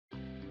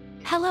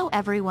Hello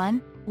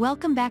everyone,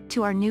 welcome back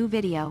to our new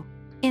video.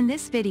 In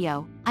this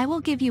video, I will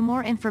give you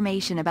more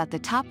information about the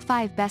top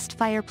 5 best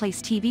fireplace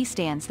TV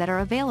stands that are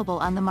available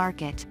on the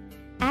market.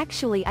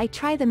 Actually, I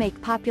try to make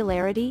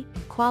popularity,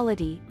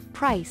 quality,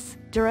 price,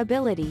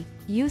 durability,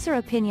 user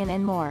opinion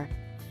and more.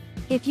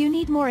 If you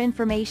need more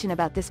information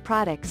about these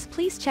products,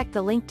 please check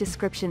the link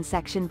description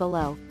section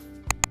below.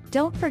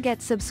 Don't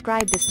forget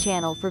subscribe this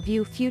channel for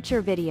view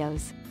future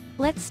videos.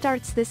 Let's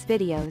start this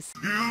videos.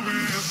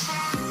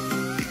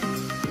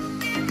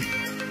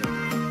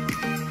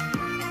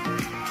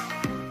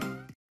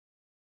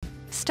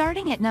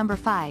 Starting at number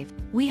 5,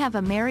 we have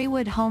a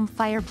Marywood Home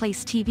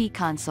Fireplace TV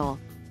Console.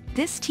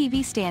 This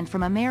TV stand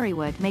from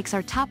Marywood makes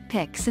our top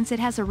pick since it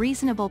has a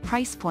reasonable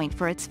price point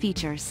for its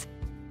features.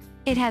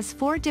 It has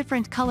 4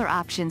 different color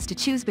options to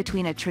choose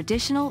between a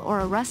traditional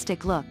or a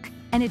rustic look,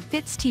 and it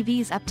fits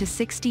TVs up to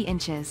 60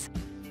 inches.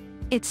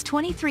 Its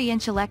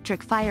 23-inch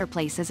electric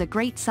fireplace is a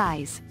great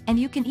size, and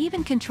you can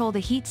even control the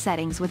heat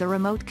settings with a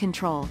remote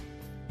control.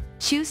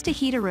 Choose to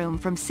heat a room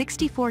from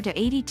 64 to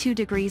 82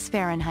 degrees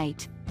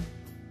Fahrenheit.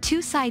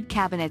 2 side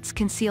cabinets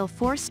conceal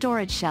 4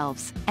 storage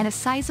shelves, and a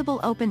sizable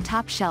open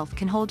top shelf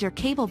can hold your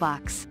cable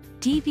box,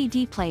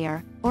 DVD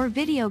player, or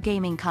video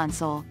gaming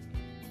console.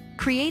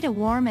 Create a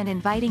warm and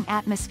inviting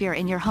atmosphere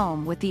in your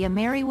home with the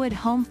Marywood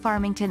Home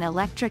Farmington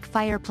Electric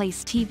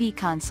Fireplace TV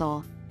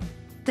Console.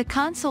 The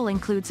console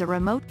includes a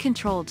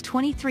remote-controlled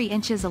 23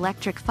 inches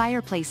electric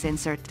fireplace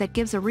insert that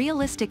gives a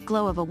realistic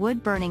glow of a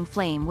wood-burning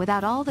flame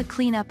without all the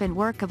cleanup and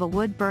work of a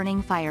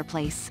wood-burning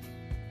fireplace.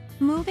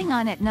 Moving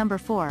on at number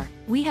 4,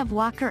 we have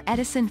Walker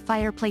Edison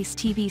Fireplace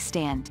TV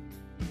Stand.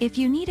 If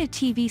you need a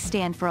TV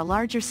stand for a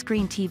larger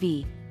screen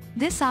TV,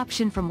 this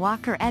option from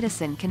Walker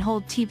Edison can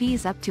hold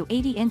TVs up to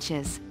 80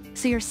 inches,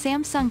 so your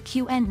Samsung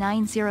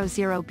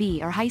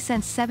QN900B or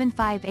Hisense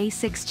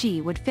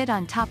 75A6G would fit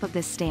on top of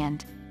this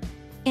stand.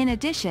 In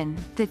addition,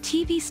 the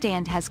TV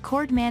stand has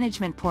cord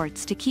management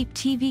ports to keep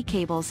TV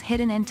cables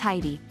hidden and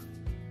tidy.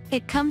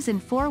 It comes in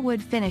 4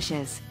 wood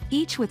finishes,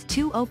 each with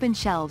 2 open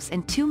shelves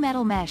and 2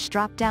 metal mesh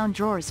drop-down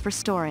drawers for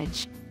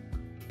storage.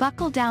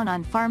 Buckle down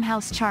on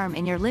farmhouse charm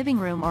in your living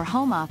room or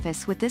home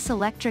office with this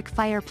electric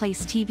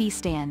fireplace TV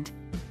stand.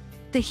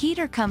 The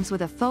heater comes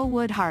with a faux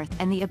wood hearth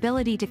and the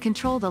ability to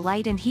control the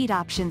light and heat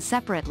options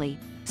separately,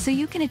 so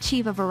you can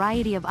achieve a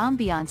variety of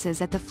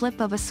ambiances at the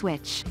flip of a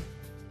switch.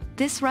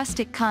 This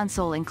rustic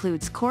console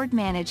includes cord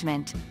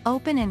management,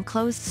 open and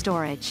closed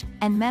storage,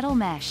 and metal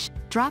mesh,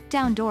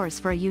 drop-down doors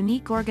for a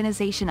unique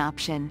organization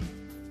option.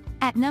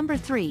 At number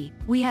 3,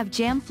 we have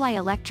Jamfly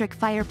Electric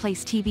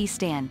Fireplace TV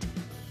Stand.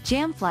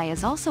 Jamfly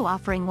is also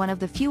offering one of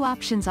the few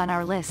options on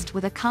our list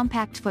with a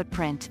compact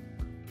footprint.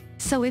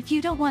 So if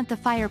you don't want the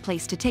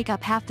fireplace to take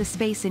up half the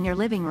space in your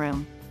living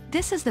room,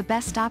 this is the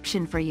best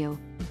option for you.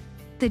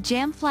 The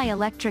Jamfly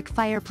Electric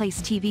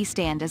Fireplace TV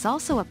Stand is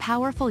also a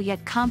powerful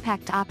yet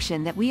compact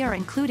option that we are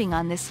including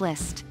on this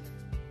list.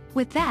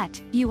 With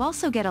that, you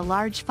also get a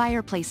large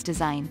fireplace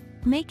design,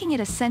 making it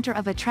a center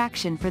of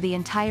attraction for the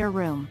entire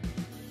room.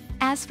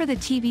 As for the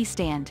TV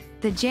stand,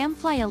 the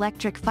Jamfly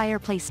Electric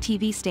Fireplace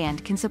TV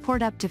Stand can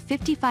support up to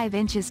 55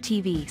 inches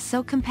TV,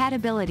 so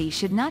compatibility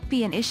should not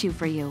be an issue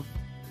for you.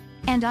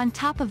 And on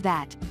top of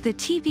that, the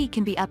TV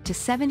can be up to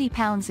 70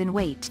 pounds in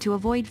weight to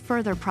avoid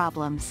further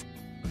problems.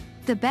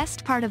 The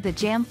best part of the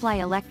Jamfly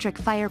Electric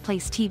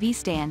Fireplace TV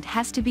Stand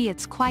has to be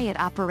its quiet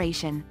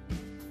operation.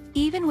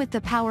 Even with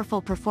the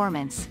powerful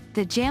performance,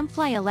 the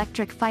Jamfly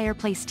Electric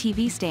Fireplace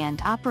TV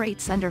Stand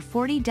operates under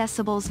 40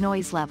 decibels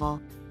noise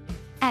level.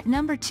 At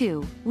number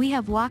 2, we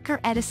have Walker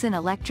Edison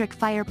Electric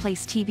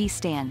Fireplace TV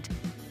Stand.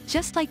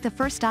 Just like the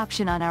first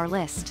option on our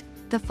list,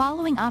 the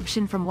following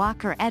option from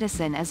Walker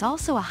Edison is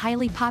also a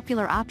highly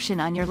popular option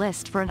on your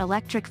list for an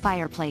electric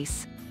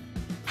fireplace.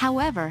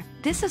 However,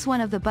 this is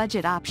one of the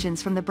budget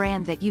options from the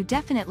brand that you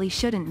definitely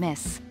shouldn't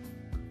miss.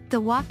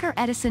 The Walker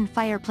Edison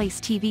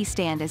Fireplace TV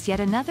Stand is yet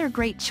another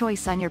great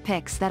choice on your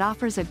picks that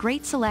offers a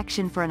great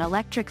selection for an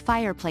electric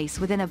fireplace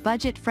within a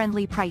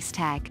budget-friendly price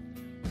tag.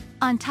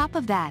 On top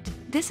of that,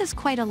 this is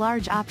quite a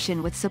large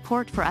option with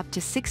support for up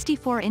to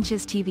 64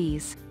 inches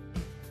TVs.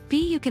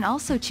 You can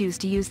also choose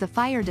to use the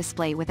fire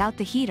display without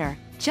the heater,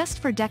 just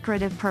for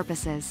decorative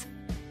purposes.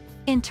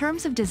 In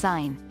terms of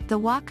design, the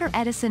Walker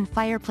Edison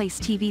Fireplace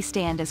TV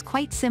Stand is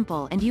quite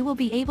simple and you will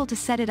be able to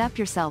set it up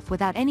yourself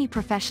without any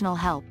professional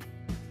help.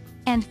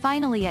 And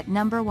finally at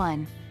number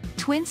 1,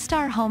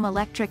 TwinStar Home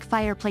Electric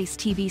Fireplace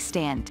TV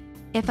Stand.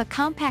 If a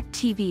compact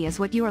TV is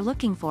what you are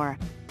looking for,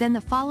 then the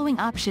following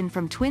option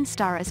from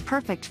TwinStar is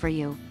perfect for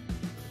you.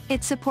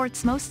 It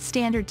supports most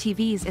standard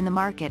TVs in the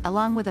market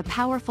along with a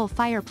powerful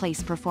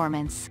fireplace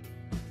performance.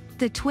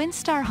 The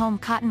TwinStar Home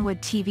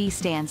Cottonwood TV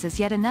Stands is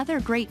yet another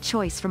great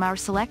choice from our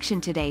selection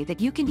today that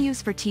you can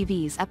use for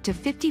TVs up to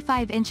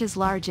 55 inches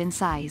large in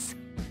size.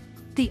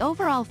 The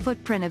overall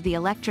footprint of the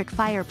electric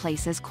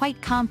fireplace is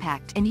quite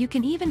compact and you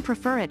can even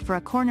prefer it for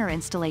a corner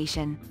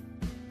installation.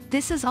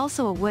 This is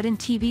also a wooden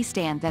TV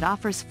stand that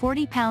offers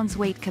 40 pounds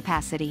weight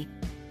capacity.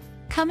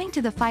 Coming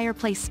to the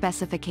fireplace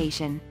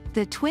specification,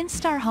 The Twin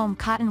Star Home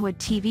Cottonwood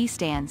TV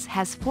Stands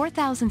has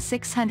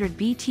 4,600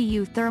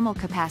 BTU thermal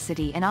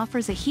capacity and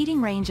offers a heating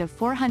range of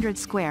 400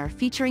 square.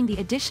 Featuring the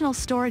additional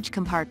storage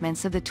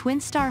compartments of the Twin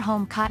Star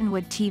Home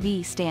Cottonwood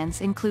TV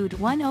Stands include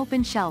one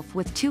open shelf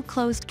with two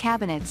closed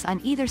cabinets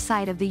on either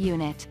side of the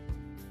unit.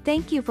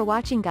 Thank you for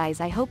watching, guys.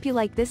 I hope you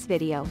like this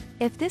video.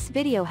 If this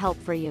video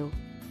helped for you,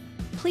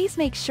 please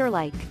make sure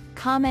like,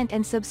 comment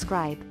and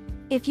subscribe.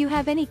 If you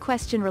have any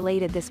question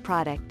related this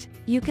product,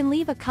 you can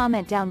leave a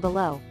comment down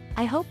below.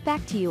 I hope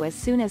back to you as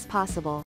soon as possible.